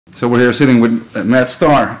So we're here sitting with Matt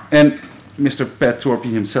Starr and Mr. Pat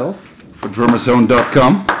Torpey himself for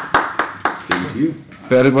Drummerszone.com. Thank you.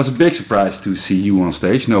 Pat, it was a big surprise to see you on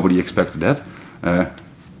stage. Nobody expected that.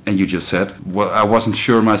 And you just said, well, I wasn't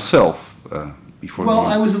sure myself before. Well,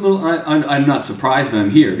 I was a little, I'm not surprised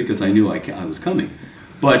I'm here because I knew I was coming.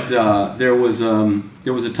 But there was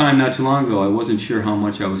a time not too long ago I wasn't sure how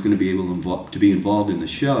much I was going to be able to be involved in the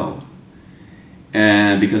show.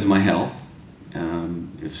 And because of my health.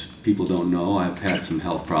 If people don't know, I've had some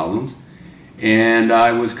health problems. And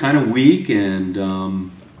I was kind of weak,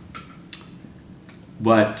 and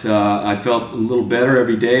but I felt a little better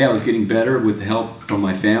every day. I was getting better with the help from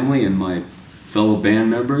my family and my fellow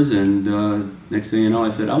band members, and next thing you know, I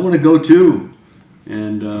said, I want to go too.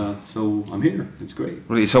 And so I'm here. It's great.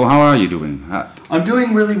 Really? So how are you doing? I'm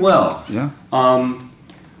doing really well. Yeah?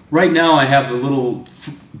 Right now I have a little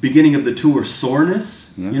beginning of the tour soreness.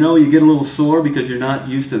 Yeah. You know, you get a little sore because you're not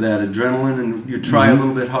used to that adrenaline, and you try a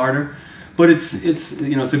little bit harder. But it's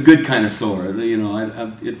you know, it's a good kind of sore. You know,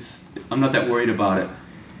 I'm not that worried about it,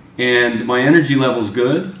 and my energy level's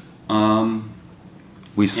good.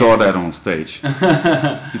 We saw that on stage.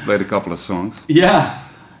 You played a couple of songs. Yeah,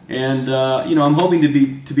 and you know, I'm hoping to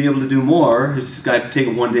be able to do more. Just got to take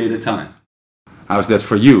it one day at a time. How's that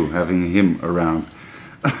for you, having him around?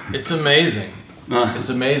 It's amazing. It's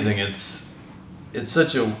amazing. It's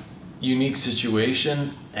such a unique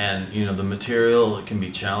situation, and you know, the material, it can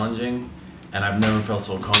be challenging, and I've never felt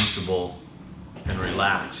so comfortable and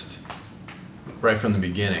relaxed right from the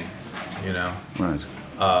beginning, you know. Right.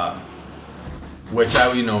 Which I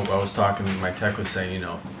was talking, my tech was saying, you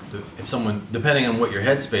know, if someone, depending on what your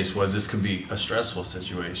headspace was, this could be a stressful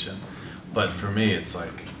situation. But for me, it's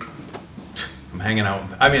like, I'm hanging out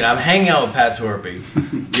with Pat Torpey,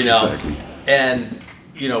 you know, Exactly. and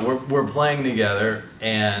you know, we're playing together,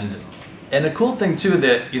 and the cool thing too,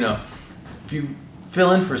 that, you know, if you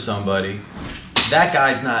fill in for somebody, that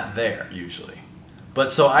guy's not there usually,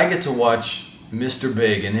 but so I get to watch Mr.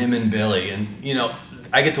 Big and him and Billy, and you know,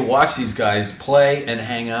 I get to watch these guys play and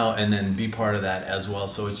hang out and then be part of that as well.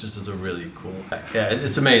 So it's a really cool, yeah,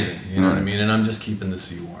 it's amazing, you know what I mean. And I'm just keeping the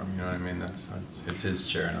sea warm, you know what I mean. It's his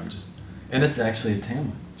chair, and it's actually a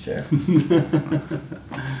Tamlin chair.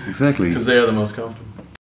 Exactly. Because they are the most comfortable.